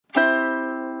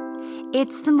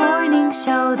It's the morning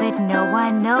show that no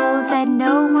one knows and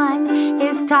no one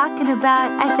is talking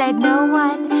about. I said no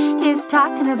one is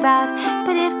talking about,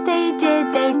 but if they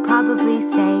did, they'd probably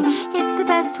say it's the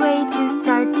best way to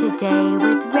start today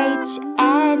with Rach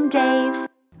and Dave.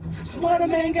 What a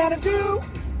man gotta do,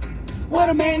 what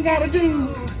a man gotta do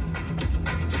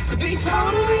to be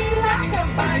totally locked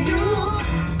up by you.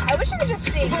 I wish I could just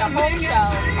sing the whole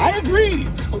show. I agree.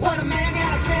 What a man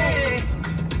gotta pay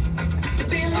to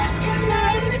be less good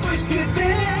night in the first good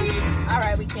day. All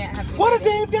right, we can't have. What a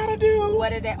Dave gotta do.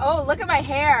 What a day! Oh, look at my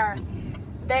hair.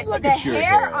 Look the at your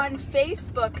hair hair. on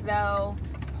Facebook, though.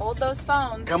 Hold those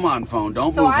phones. Come on, phone,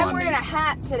 don't So move I'm on wearing me. a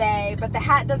hat today, but the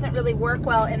hat doesn't really work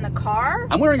well in the car.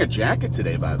 I'm wearing a jacket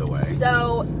today, by the way.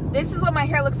 So this is what my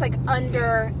hair looks like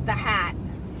under the hat.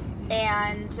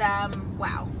 And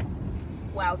wow.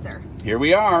 Wowzer. Here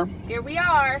we are. Here we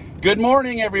are. Good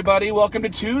morning, everybody. Welcome to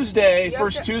Tuesday, You have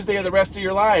first to- Tuesday of the rest of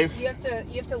your life. You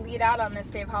have to lead out on this,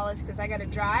 Dave Hollis, because I got to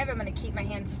drive. I'm going to keep my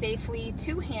hands safely,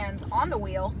 two hands on the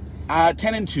wheel. 10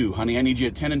 and 2, honey. I need you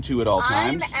at 10 and 2 at all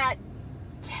times. I'm at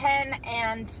 10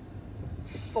 and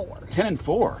 4. 10 and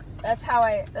 4. That's how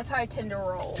I tend to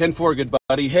roll. 10-4, good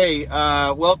buddy. Hey,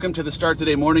 welcome to the Start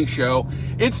Today morning show.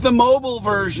 It's the mobile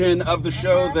version of the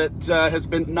show that has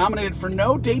been nominated for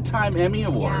no daytime Emmy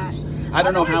Awards. Yeah. I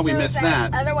don't know how Otherwise we known missed as-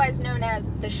 that. Otherwise known as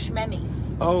the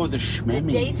Schmemmies. Oh, the The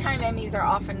Schmemmies. daytime Emmys are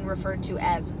often referred to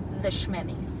as the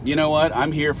Schmemmies. You know what?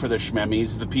 I'm here for the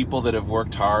Schmemmies, the people that have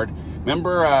worked hard.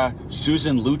 Remember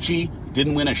Susan Lucci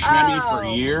didn't win a Schmemmy for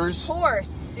years? Poor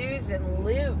Susan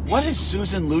Luch. What is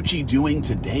Susan Lucci doing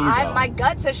today, though? My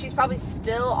gut says she's probably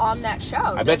still on that show.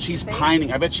 I bet she's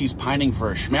pining. I bet she's pining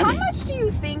for a Schmemmy. How much do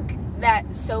you think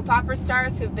that soap opera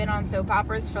stars who've been on soap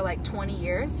operas for like 20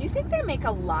 years, do you think they make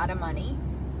a lot of money?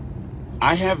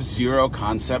 I have zero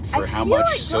concept for how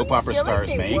much soap opera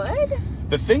stars make. Would?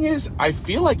 The thing is, I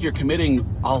feel like you're committing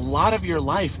a lot of your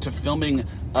life to filming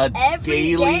a Every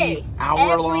daily, day.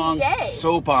 hour-long Every day.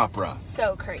 soap opera.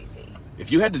 So crazy.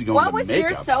 If you had to go What into was makeup,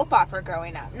 your soap opera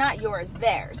growing up? Not yours,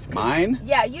 theirs. 'Cause- mine?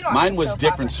 Yeah, you don't. Mine have a was soap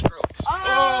different opera. strokes.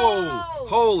 Oh!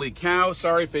 Holy cow!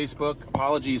 Sorry, Facebook.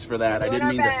 Apologies for that. Doing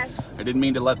our best. I didn't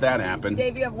mean to let that happen.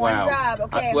 Dave, you have one Wow. job.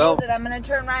 Okay, well, hold it. I'm going to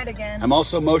turn right again. I'm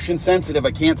also motion sensitive.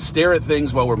 I can't stare at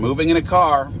things while we're moving in a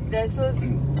car. This was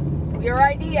your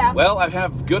idea. Well, I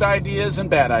have good ideas and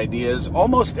bad ideas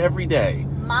almost every day.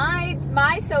 My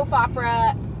soap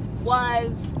opera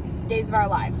was Days of Our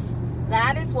Lives.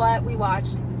 That is what we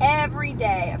watched every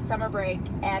day of summer break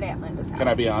at Aunt Linda's house. Can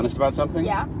I be honest about something?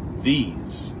 Yeah.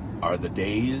 These are the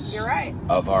days You're right.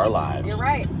 of our lives. You're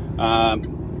right.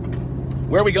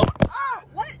 Where are we going?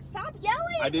 What? Stop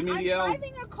yelling. I didn't mean to yell. I'm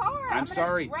driving a car. I'm gonna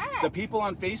sorry. wreck. The people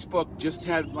on Facebook just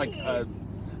had like Jeez.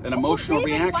 an emotional Well,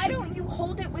 David, reaction. Why don't you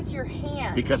hold it with your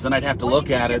hand? Because then I'd have to Well, look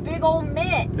you at take it. your big old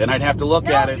mitt. Then I'd have to look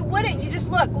No, at it. you wouldn't. You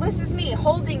just look. This is me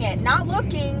holding it, not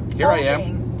looking. Here I holding.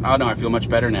 am. Oh no, I feel much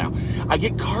better now. I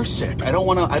get car sick. I don't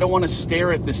want to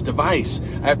stare at this device.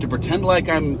 I have to pretend like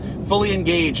I'm fully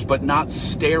engaged but not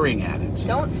staring at it.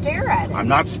 Don't stare at it. I'm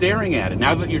not staring at it.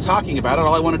 Now that you're talking about it,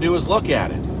 all I want to do is look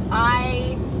at it.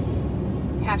 I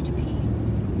have to pee.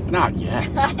 Not yet.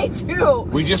 I do.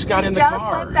 We just got in the just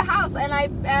car. left the house, and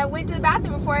I went to the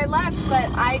bathroom before I left, but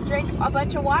I drank a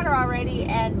bunch of water already,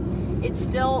 and it's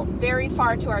still very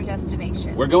far to our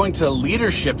destination. We're going to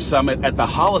Leadership Summit at the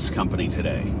Hollis Company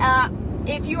today.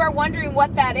 If you are wondering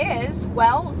what that is,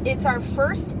 well, it's our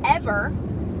first ever.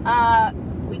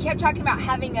 We kept talking about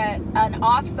having an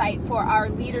offsite for our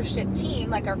leadership team,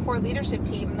 like our core leadership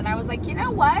team, and then I was like, you know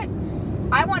what?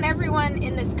 I want everyone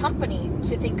in this company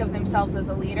to think of themselves as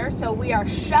a leader, so we are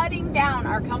shutting down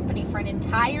our company for an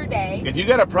entire day. If you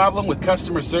got a problem with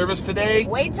customer service today,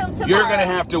 Wait till tomorrow. you're going to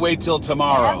have to wait till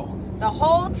tomorrow. Yep. The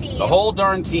whole team. The whole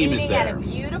darn team is meeting at a there.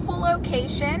 beautiful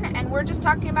location, and we're just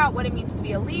talking about what it means to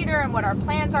be a leader and what our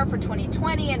plans are for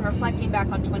 2020 and reflecting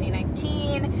back on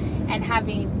 2019 and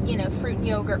having, fruit and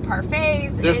yogurt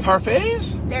parfaits. There's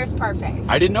parfaits? There's parfaits.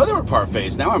 I didn't know there were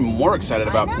parfaits. Now I'm more excited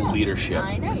about I know. leadership.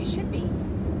 I know, you should be.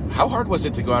 How hard was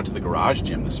it to go out to the garage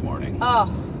gym this morning? Oh,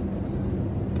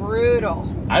 brutal.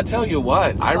 I tell you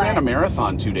what, I What? ran a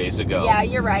marathon 2 days ago. Yeah,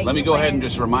 you're right. Let me You go ahead ran. and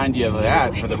just remind you of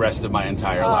that for the rest of my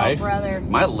entire Oh, life. brother.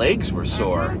 My legs were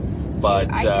sore,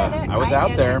 but I get it. I was I out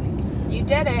get there. it. You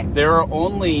did it. There are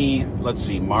only, let's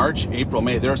see, March, April,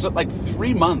 May. There's like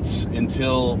 3 months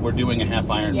until we're doing a half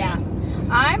Ironman. Yeah.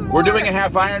 We're doing a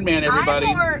half Ironman, everybody.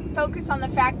 I'm more focused on the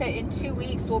fact that in 2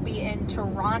 weeks we'll be in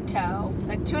Toronto.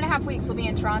 Like 2.5 weeks we'll be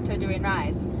in Toronto doing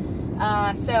Rise.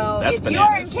 So That's if you're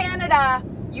in bananas. Canada,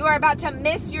 you are about to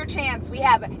miss your chance. We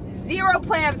have zero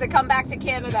plans to come back to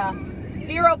Canada.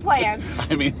 Zero plans.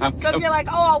 I mean, So if you're like,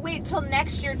 oh, I'll wait till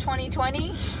next year,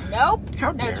 2020. Nope.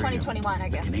 How No, dare you. 2021, I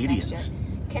guess. Canadians. Next year.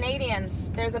 Canadians.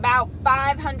 There's about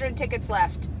 500 tickets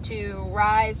left to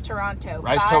Rise Toronto.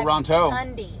 Rise Toronto.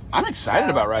 500. I'm excited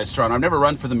So- about Rise Toronto. I've never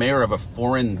run for the mayor of a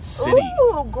foreign city.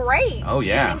 Ooh, great. Oh,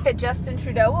 yeah. Do you think that Justin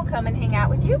Trudeau will come and hang out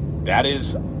with you? That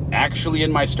is actually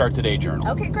in my Start Today journal.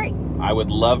 Okay, great. I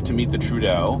would love to meet the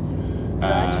Trudeau.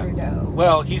 Trudeau.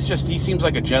 Well, he seems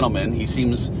like a gentleman. He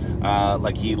seems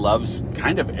like he loves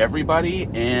kind of everybody,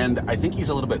 and I think he's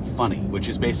a little bit funny, which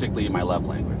is basically my love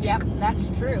language. Yep, that's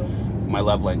true. My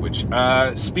love language.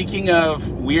 Speaking of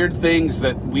weird things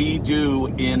that we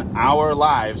do in our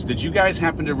lives, did you guys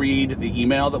happen to read the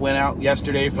email that went out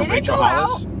yesterday from Did it Rachel go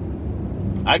Hollis?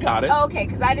 I got it. Oh, okay,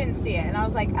 because I didn't see it, and I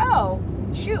was like, oh,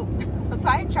 shoot. Was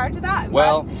I in charge of that?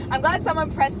 Well- I'm glad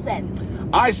someone pressed send.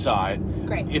 I saw it.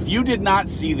 Great. If you did not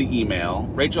see the email,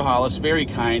 Rachel Hollis, very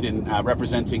kind in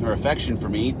representing her affection for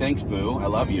me. Thanks, Boo. I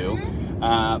love you.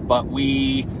 But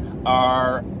we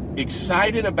are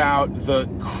excited about the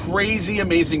crazy,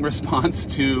 amazing response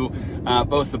to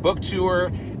both the book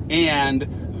tour and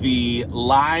the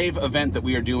live event that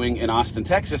we are doing in Austin,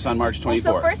 Texas on March 24th.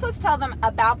 So first let's tell them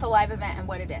about the live event and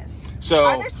what it is. So-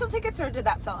 are there still tickets or did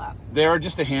that sell out? There are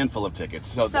just a handful of tickets.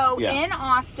 So yeah. in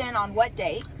Austin on what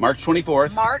date? March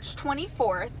 24th. March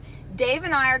 24th. Dave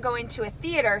and I are going to a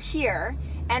theater here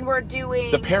and we're doing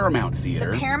The Paramount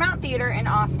Theater. the Paramount Theater in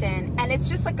Austin, and it's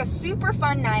just like a super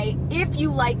fun night if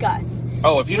you like us.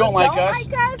 Oh, if you don't like us,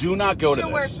 us, do not go it's to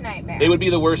your this. worst nightmare. It would be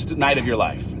the worst night of your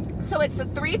life. So it's a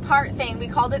 3-part thing. We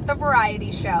called it the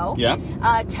variety show. Yeah.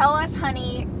 Tell us,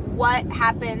 honey, what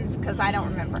happens, because I don't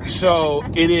remember. So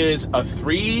it is a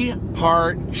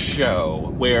 3-part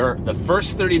show where the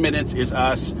first 30 minutes is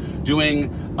us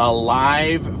doing a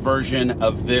live version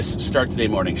of this Start Today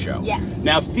morning show. Yes.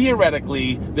 Now,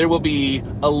 theoretically, there will be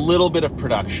a little bit of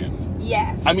production.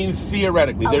 Yes. I mean,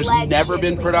 theoretically, there's never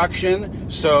been Allegedly. production.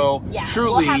 So yeah,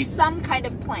 truly, we'll have some kind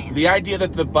of plan. the idea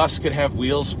that the bus could have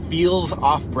wheels feels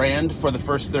off-brand for the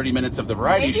first 30 minutes of the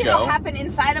variety Maybe show. it'll happen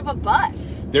inside of a bus.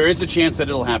 There is a chance that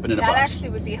it'll happen in a That bus.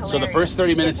 actually would be hilarious. So the first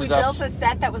 30 minutes if is we us. built a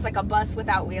set that was like a bus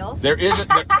without wheels. There is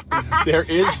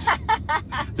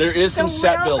some the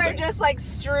set wheels building. are just like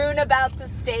strewn about the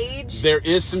stage. There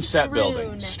is some set Strewn.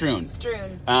 building. Strewn.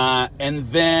 Strewn. And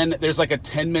then there's like a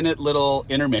 10-minute little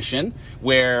intermission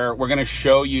where we're going to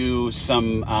show you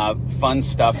some fun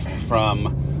stuff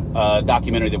from a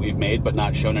documentary that we've made but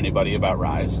not shown anybody about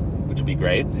Rise, which would be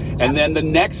great. And then the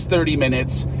next 30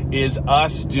 minutes is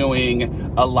us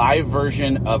doing a live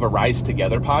version of a Rise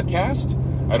Together podcast.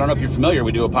 I don't know if you're familiar.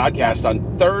 We do a podcast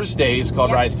on Thursdays called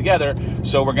Yep. Rise Together.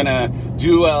 So we're going to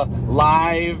do a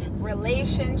live...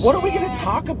 Relationship. What are we going to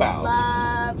talk about?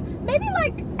 Love. Maybe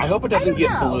like. I hope it doesn't I get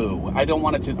don't know. blue. I don't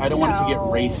want it to. I don't want it to get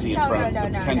racy in front of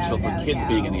the potential for kids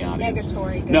being in the audience.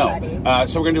 Negatory, good No. buddy.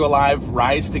 So we're gonna do a live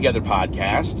Rise Together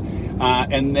podcast,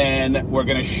 and then we're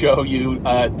gonna show you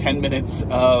 10 minutes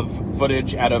of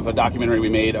footage out of a documentary we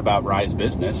made about Rise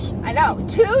business. I know.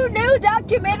 2 new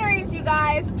documentaries, you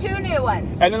guys. 2 new ones.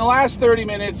 And then the last 30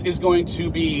 minutes is going to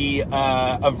be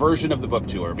a version of the book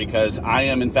tour because I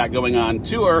am in fact going on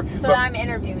tour. So but- I'm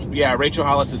interviewing you. Yeah, Rachel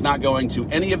Hollis is not going to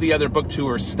any of the other book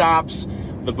tour stops.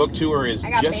 The book tour is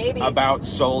I got just babies. about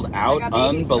sold out, I got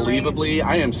babies to unbelievably.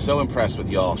 I am so impressed with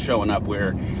y'all showing up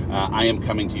where I am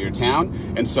coming to your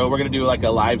town. And so we're going to do like a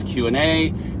live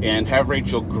Q&A and have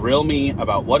Rachel grill me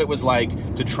about what it was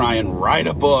like to try and write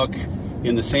a book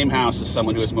in the same house as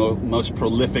someone who has most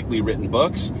prolifically written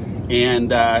books. And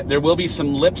there will be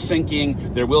some lip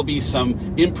syncing. There will be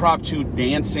some impromptu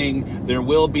dancing. There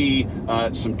will be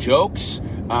some jokes.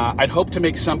 I'd hope to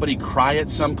make somebody cry at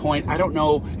some point. I don't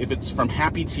know if it's from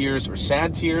happy tears or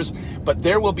sad tears, but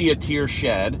there will be a tear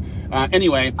shed.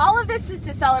 Anyway, All of this is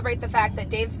to celebrate the fact that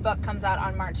Dave's book comes out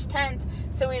on March 10th.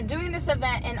 So we're doing this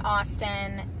event in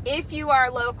Austin. If you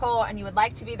are local and you would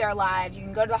like to be there live, you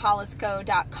can go to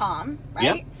thehollisco.com,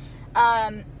 right?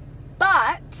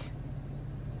 But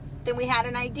then we had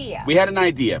an idea. we had an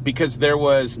idea because there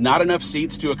was not enough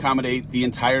seats to accommodate the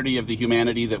entirety of the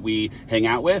humanity that we hang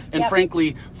out with. And Yep.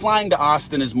 frankly, flying to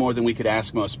Austin is more than we could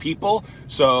ask most people.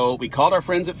 So we called our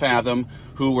friends at Fathom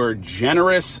who were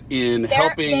generous in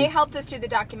helping. They helped us do the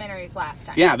documentaries last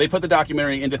time. Yeah, they put the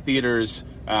documentary into theaters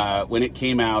when it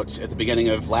came out at the beginning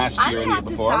of last I'm year gonna and the have year to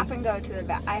before. stop and go to the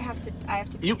bath. I have to.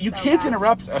 You pee so can't bad.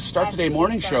 interrupt a Start I Today pee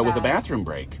morning so show with a bad. bathroom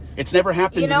break. It's never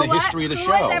happened You know in the what? history of the Who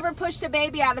show. has ever pushed a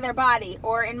baby out of their body,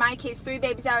 or in my case, 3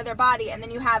 babies out of their body, and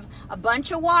then you have a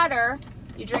bunch of water?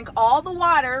 You drink all the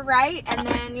water, right? And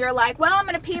then you're like, well, I'm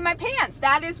going to pee in my pants.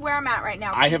 That is where I'm at right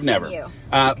now. I have never. Continue.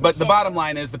 But the Continue. bottom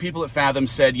line is the people at Fathom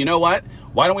said, you know what?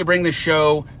 why don't we bring this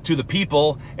show to the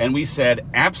people? And we said,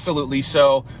 absolutely.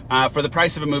 So for the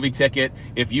price of a movie ticket,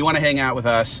 if you want to hang out with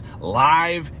us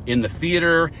live in the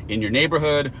theater in your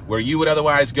neighborhood where you would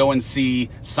otherwise go and see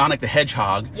Sonic the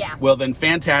Hedgehog, well then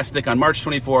fantastic. On March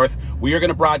 24th, we are going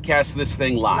to broadcast this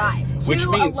thing live. Which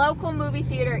means a local movie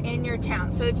theater in your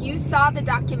town. So if you saw the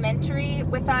documentary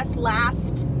with us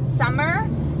last summer,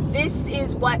 this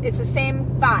is what, it's the same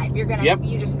vibe. You're gonna,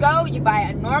 you just go, you buy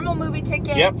a normal movie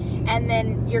ticket, and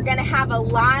then you're gonna have a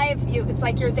live, it's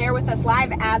like you're there with us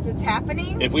live as it's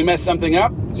happening. If we mess something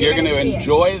up, you're gonna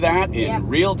enjoy that in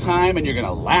real time, and you're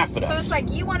gonna laugh at us. So it's like,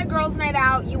 you want a girls' night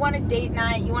out, you want a date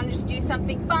night, you want to just do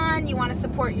something fun, you want to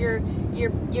support your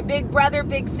big brother,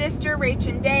 big sister, Rach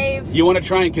and Dave. You want to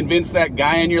try and convince that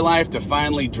guy in your life to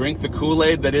finally drink the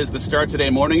Kool-Aid that is the Start Today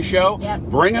morning show?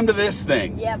 Bring him to this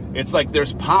thing. It's like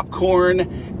there's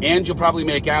popcorn, and you'll probably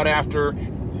make out after.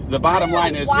 The bottom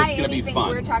line is it's going to be fun.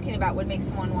 We're talking about would make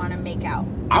someone want to make out.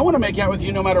 I want to make out with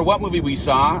you no matter what movie we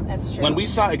saw. That's true. When we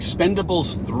saw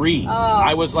Expendables 3,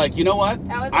 I was like, you know what?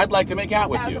 I'd like to make out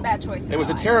with you. That was a bad choice. It was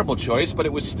a terrible choice, but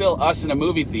it was still us in a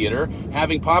movie theater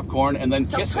having popcorn and then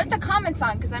kissing. So put the comments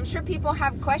on, because I'm sure people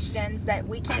have questions that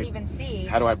we can't even see.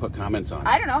 How do I put comments on?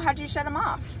 I don't know. How'd you shut them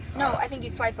off? No, I think you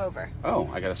swipe over. Oh,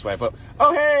 I got to swipe up.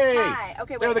 Oh, hey! Hi.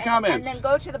 Okay, wait. There are the comments. And then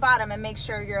go to the bottom and make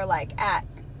sure you're like at...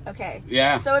 Okay.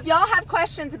 Yeah. So if y'all have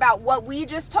questions about what we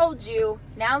just told you,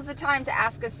 now's the time to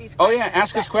ask us these questions. Oh, yeah.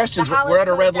 Ask us questions. We're at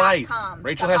a red light.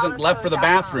 Rachel hasn't left for the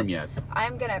bathroom yet.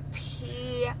 I'm going to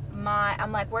pee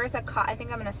I'm like, where's a I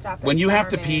think I'm going to stop. When you have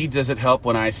to pee, does it help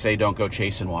when I say don't go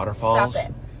chasing waterfalls? Stop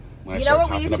it. When you know what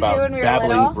we used to do when we were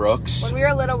little? Brooks. When we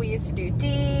were little, we used to do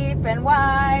deep and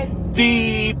wide.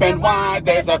 Deep and wide,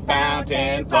 there's a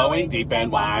fountain flowing deep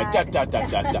and wide. Da, da, da,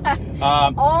 da,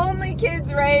 da. Only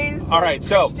kids raised all right,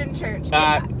 so, Christian church.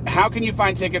 How can you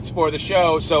find tickets for the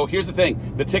show? So here's the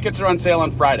thing. The tickets are on sale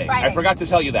on Friday. I forgot to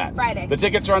tell you that. Friday. The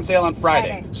tickets are on sale on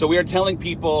Friday. So we are telling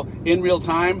people in real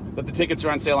time that the tickets are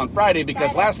on sale on Friday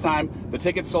because last time the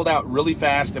tickets sold out really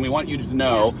fast, and we want you to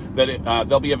know that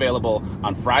they'll be available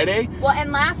on Friday. Well,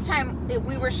 and last time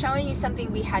we were showing you something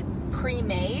we had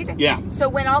pre-made. Yeah. So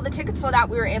when all the tickets sold out,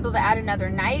 we were able to add another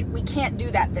night. We can't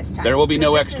do that this time. There will be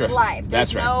no extra. This is live.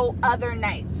 There's That's right. no other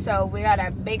night. So we got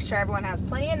to make sure everyone has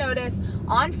plenty of notice.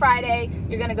 On Friday,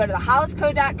 you're going to go to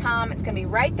thehollisco.com. It's going to be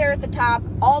right there at the top,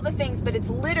 all the things, but it's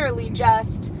literally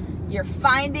just you're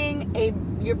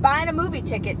buying a movie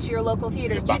ticket to your local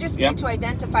theater. You just need to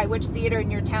identify which theater in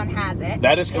your town has it.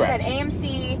 That is correct. It's at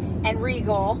AMC and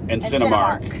Regal and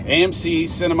Cinemark. AMC,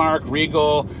 Cinemark,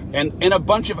 Regal, and a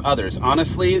bunch of others.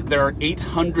 Honestly, there are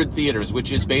 800 theaters,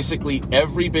 which is basically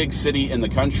every big city in the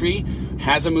country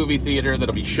has a movie theater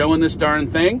that'll be showing this darn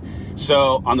thing.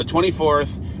 So on the 24th,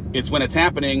 it's when it's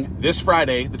happening, this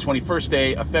Friday, the 21st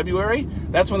day of February.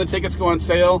 That's when the tickets go on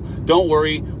sale. Don't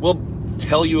worry. We'll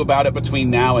tell you about it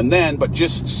between now and then, but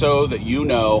just so that you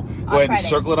know, go ahead and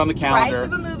circle it on the calendar.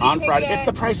 On Friday. It's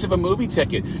the price of a movie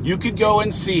ticket. You could go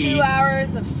and see 2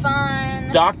 hours of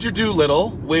fun. Dr.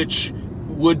 Dolittle, which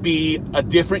would be a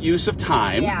different use of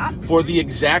time for the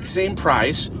exact same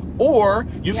price. Or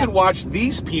you could watch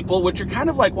these people, which are kind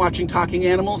of like watching Talking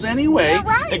Animals anyway,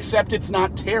 except it's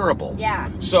not terrible. Yeah.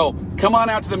 So come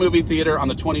on out to the movie theater on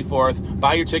the 24th.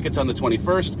 Buy your tickets on the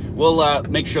 21st. We'll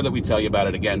make sure that we tell you about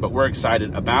it again, but we're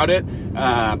excited about it.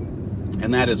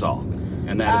 And that is all.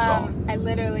 And that is all.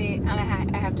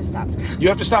 I have to stop. You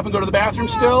have to stop and go to the bathroom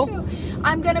still?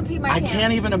 I'm going to pee my pants. I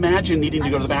can't even imagine needing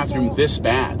to go to the bathroom this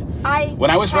bad.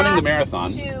 When I was running the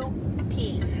marathon,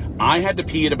 I had to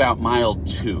pee at about mile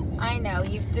 2. I know.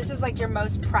 This is like your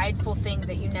most prideful thing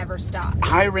that you never stopped.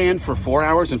 I ran for 4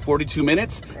 hours and 42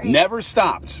 minutes. Great. Never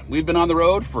stopped. We've been on the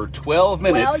road for 12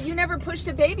 minutes. Well, you never pushed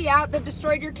a baby out that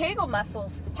destroyed your Kegel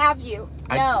muscles, have you?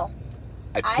 No.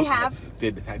 I have.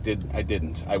 I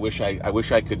didn't. I wish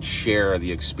I could share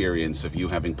the experience of you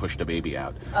having pushed a baby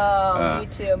out. Oh, me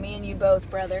too. Me and you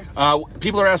both, brother.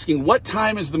 People are asking, what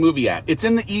time is the movie at? It's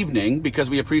in the evening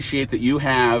because we appreciate that you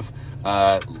have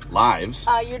lives.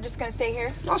 You're just going to stay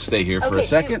here? I'll stay here for a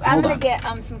second. I'm going to get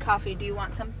some coffee. Do you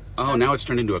want some? Oh, now it's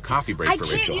turned into a coffee break for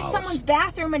Rachel I can't use Hollis. someone's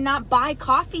bathroom and not buy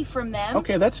coffee from them.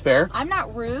 Okay, that's fair. I'm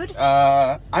not rude.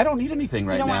 I don't need anything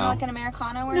right now. You don't want like an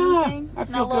Americano or anything? I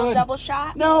feel not a little good. double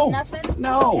shot? No. Nothing?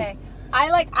 No. Okay.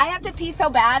 I have to pee so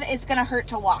bad, it's going to hurt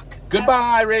to walk.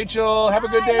 Goodbye, Rachel. Have a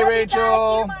good day, Rachel. You guys.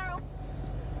 See you tomorrow.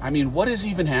 I mean, what is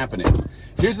even happening?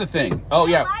 Here's the thing. Oh,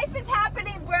 yeah. Life is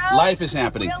happening, bro. Life is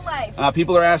happening. Real life.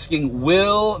 People are asking,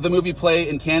 will the movie play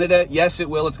in Canada? Yes, it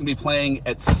will. It's going to be playing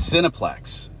at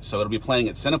Cineplex. So it'll be playing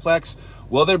at Cineplex.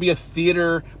 Will there be a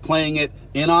theater playing it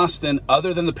in Austin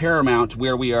other than the Paramount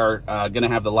where we are going to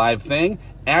have the live thing?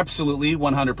 Absolutely,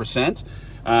 100%.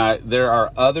 There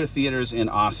are other theaters in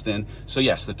Austin. So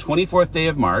yes, the 24th day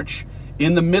of March,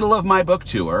 in the middle of my book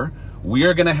tour, we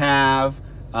are going to have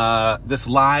this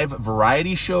live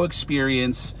variety show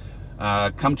experience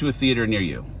come to a theater near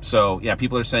you. So yeah,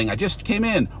 people are saying, I just came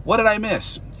in. What did I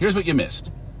miss? Here's what you missed.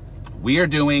 We are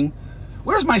doing,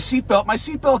 where's my seatbelt? My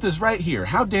seatbelt is right here.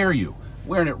 How dare you?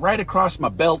 Wearing it right across my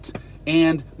belt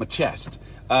and my chest.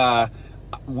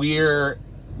 We're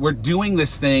doing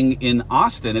this thing in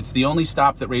Austin. It's the only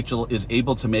stop that Rachel is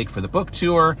able to make for the book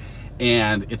tour,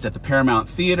 and it's at the Paramount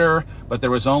Theater, but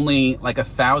there was only like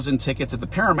 1,000 tickets at the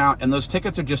Paramount, and those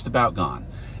tickets are just about gone.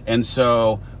 And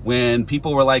so when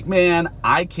people were like, man,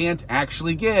 I can't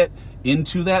actually get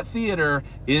into that theater,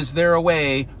 is there a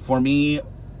way for me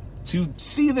to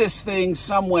see this thing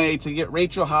some way, to get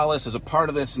Rachel Hollis as a part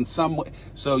of this in some way?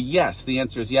 So yes, the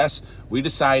answer is yes. We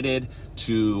decided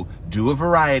to do a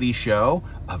variety show.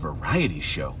 A variety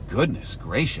show, goodness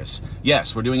gracious.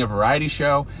 Yes, we're doing a variety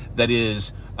show that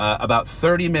is about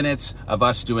 30 minutes of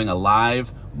us doing a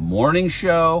live morning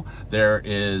show. There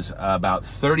is about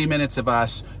 30 minutes of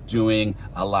us doing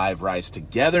a live Rise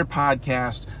Together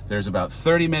podcast. There's about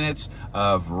 30 minutes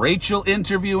of Rachel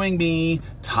interviewing me,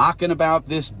 talking about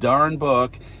this darn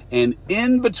book. And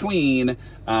in between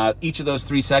each of those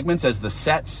 3 segments, as the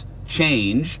sets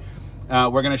change,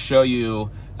 we're going to show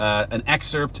you an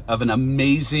excerpt of an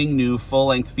amazing new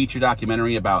full-length feature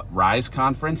documentary about Rise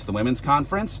Conference, the women's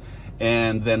conference.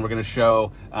 And then we're going to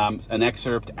show an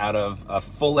excerpt out of a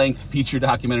full-length feature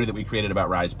documentary that we created about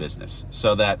Rise Business.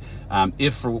 So that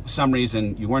if for some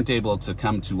reason you weren't able to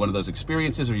come to one of those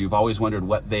experiences, or you've always wondered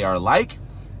what they are like,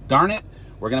 darn it,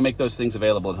 we're going to make those things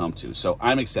available at home too. So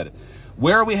I'm excited.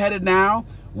 Where are we headed now?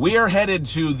 We are headed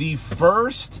to the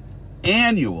first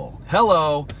annual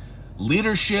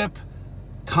Leadership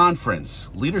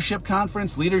Conference,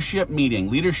 Leadership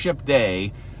Meeting, Leadership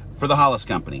Day for the Hollis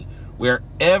Company, where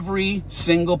every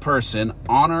single person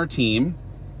on our team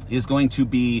is going to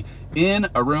be in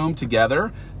a room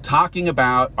together talking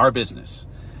about our business.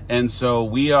 And so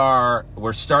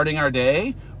we're starting our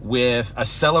day with a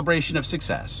celebration of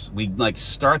success. We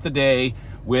start the day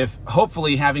with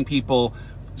hopefully having people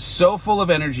so full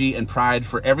of energy and pride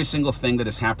for every single thing that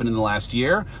has happened in the last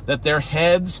year that their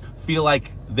heads feel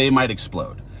like they might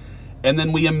explode. And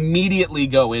then we immediately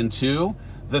go into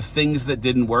the things that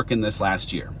didn't work in this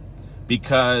last year.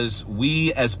 Because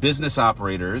we as business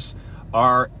operators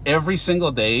are every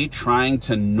single day trying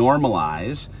to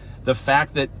normalize the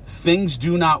fact that things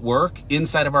do not work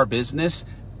inside of our business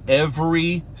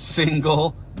every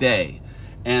single day.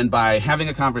 And by having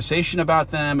a conversation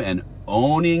about them and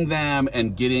owning them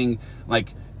and getting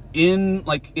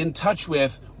in touch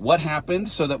with what happened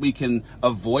so that we can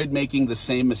avoid making the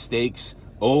same mistakes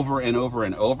over and over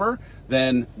and over,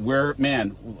 then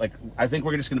I think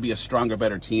we're just going to be a stronger,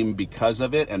 better team because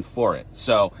of it and for it.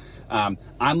 So I'm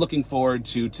looking forward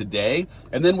to today.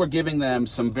 And then we're giving them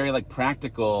some very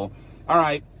practical, all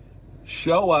right,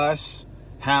 show us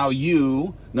how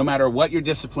you, no matter what your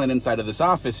discipline inside of this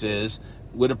office is,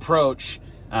 would approach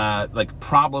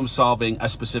problem solving a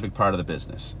specific part of the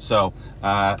business. So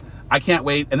I can't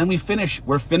wait. And then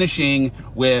we're finishing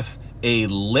with a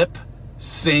lip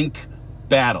sync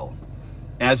battle,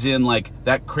 as in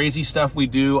that crazy stuff we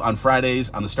do on Fridays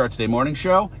on the Start Today morning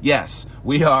show. Yes,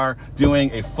 we are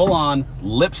doing a full-on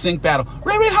lip sync battle.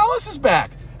 Ray Hollis is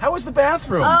back. How was the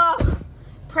bathroom? Oh,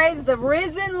 praise the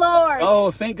risen Lord.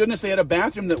 Oh, thank goodness they had a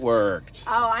bathroom that worked.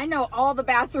 Oh, I know all the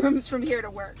bathrooms from here to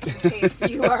work, in case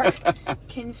you are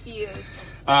confused.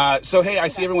 So hey, I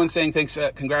see everyone saying thanks,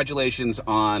 congratulations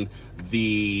on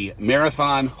the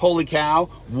marathon. Holy cow,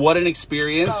 what an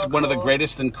experience. So cool. One of the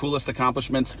greatest and coolest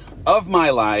accomplishments of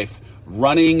my life,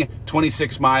 running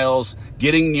 26 miles,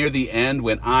 getting near the end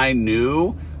when I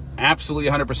knew absolutely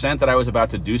 100% that I was about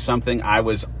to do something I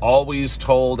was always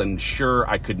told and sure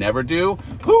I could never do.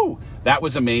 Whew, that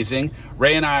was amazing.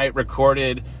 Ray and I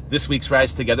recorded this week's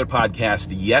Rise Together podcast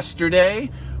yesterday,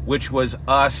 which was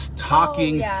us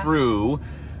talking through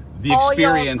the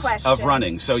experience of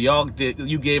running. So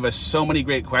you gave us so many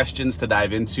great questions to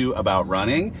dive into about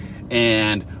running,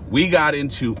 and we got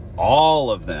into all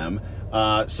of them.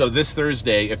 So this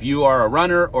Thursday, if you are a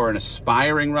runner or an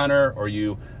aspiring runner, or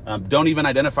you don't even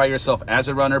identify yourself as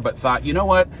a runner, but thought, you know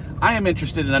what, I am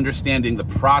interested in understanding the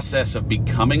process of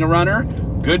becoming a runner,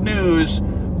 good news,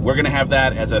 we're going to have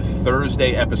that as a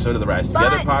Thursday episode of the Rise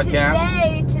Together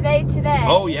podcast. Today.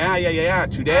 Oh, yeah,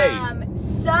 today.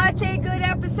 Such a good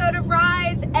episode of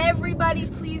Rise. Everybody,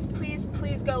 please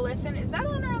go listen. Is that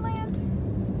on our land?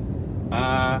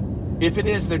 If it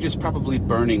is, they're just probably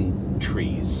burning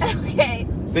trees. Okay.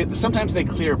 Sometimes they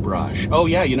clear brush. Oh,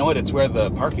 yeah, you know what? It's where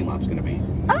the parking lot's going to be.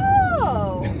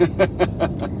 Oh!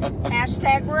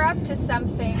 Hashtag we're up to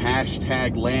something.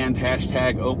 Hashtag land,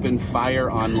 hashtag open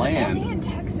fire on land. Only in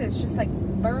Texas, just like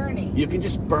burning. You can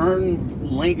just burn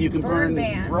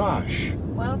ban. brush.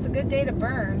 Well, it's a good day to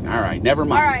burn. All right, never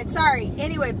mind. All right, sorry.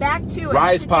 Anyway, back to it.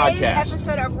 Rise Today's Podcast.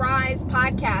 Episode of Rise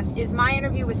Podcast is my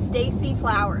interview with Stacy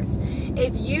Flowers.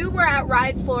 If you were at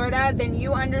Rise Florida, then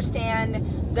you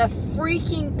understand the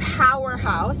freaking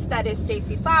powerhouse that is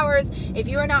Stacy Flowers. If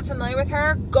you are not familiar with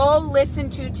her, go listen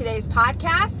to today's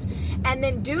podcast. And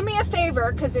then do me a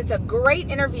favor, because it's a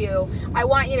great interview. I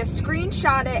want you to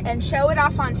screenshot it and show it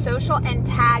off on social and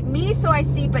tag me so I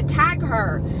see, but tag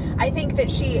her. I think that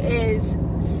she is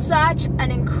such an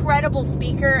incredible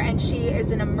speaker, and she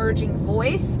is an emerging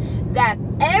voice that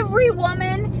every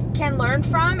woman can learn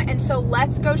from. And so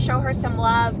let's go show her some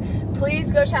love.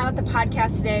 Please go shout out the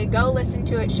podcast today. Go listen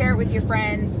to it. Share it with your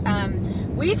friends.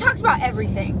 We talked about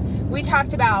everything. We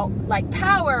talked about like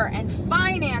power and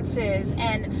finances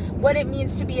and what it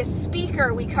means to be a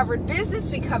speaker. We covered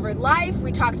business. We covered life.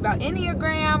 We talked about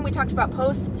Enneagram. We talked about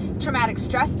post-traumatic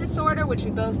stress disorder, which we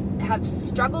both have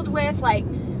struggled with. Like,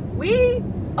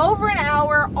 over an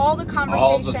hour, all the conversation.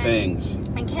 All the things.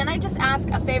 And can I just ask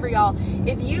a favor, y'all?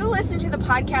 If you listen to the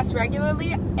podcast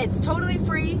regularly, it's totally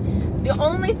free. The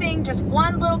only thing, just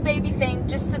one little baby thing,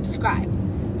 just subscribe.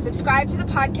 Subscribe to the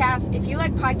podcast. If you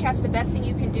like podcasts, the best thing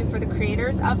you can do for the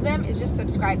creators of them is just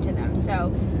subscribe to them. So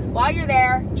while you're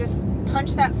there, just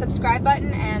punch that subscribe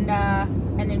button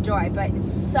and enjoy. But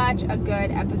it's such a good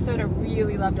episode. I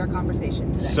really loved our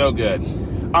conversation today. So good.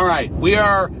 All right, we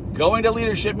are going to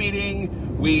leadership meeting.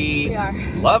 We are.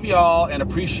 Love y'all and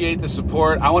appreciate the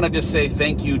support. I want to just say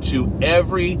thank you to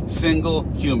every single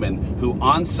human who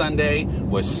on Sunday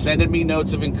was sending me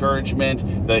notes of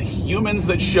encouragement. The humans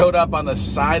that showed up on the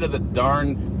side of the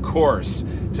darn course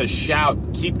to shout,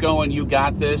 keep going, you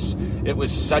got this. It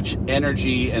was such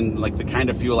energy and like the kind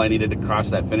of fuel I needed to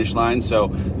cross that finish line. So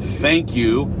thank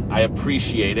you. I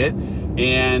appreciate it.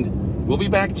 And we'll be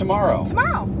back tomorrow.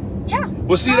 Yeah.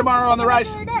 We'll see you tomorrow on the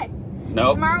Rise.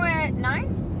 No. Tomorrow at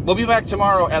 9? We'll be back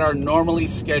tomorrow at our normally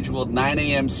scheduled 9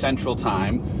 a.m. Central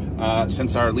Time.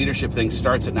 Since our leadership thing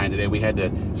starts at 9 today, we had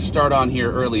to start on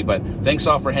here early. But thanks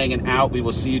all for hanging out. We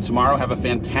will see you tomorrow. Have a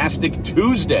fantastic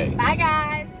Tuesday. Bye,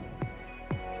 guys.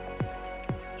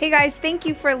 Hey, guys. Thank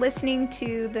you for listening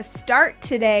to the Start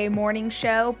Today Morning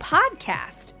Show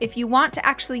podcast. If you want to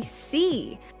actually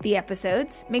see the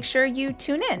episodes, make sure you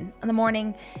tune in the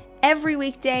morning every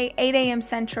weekday, 8 a.m.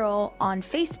 Central on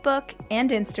Facebook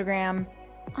and Instagram,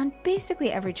 on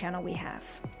basically every channel we have.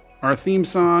 Our theme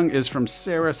song is from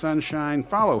Sarah Sunshine.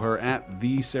 Follow her at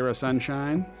The Sarah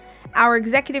Sunshine. Our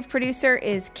executive producer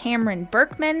is Cameron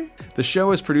Berkman. The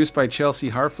show is produced by Chelsea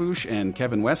Harfouche and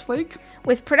Kevin Westlake,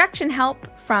 with production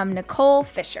help from Nicole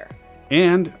Fisher.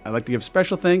 And I'd like to give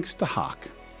special thanks to Hawk,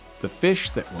 the fish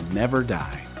that will never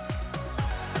die.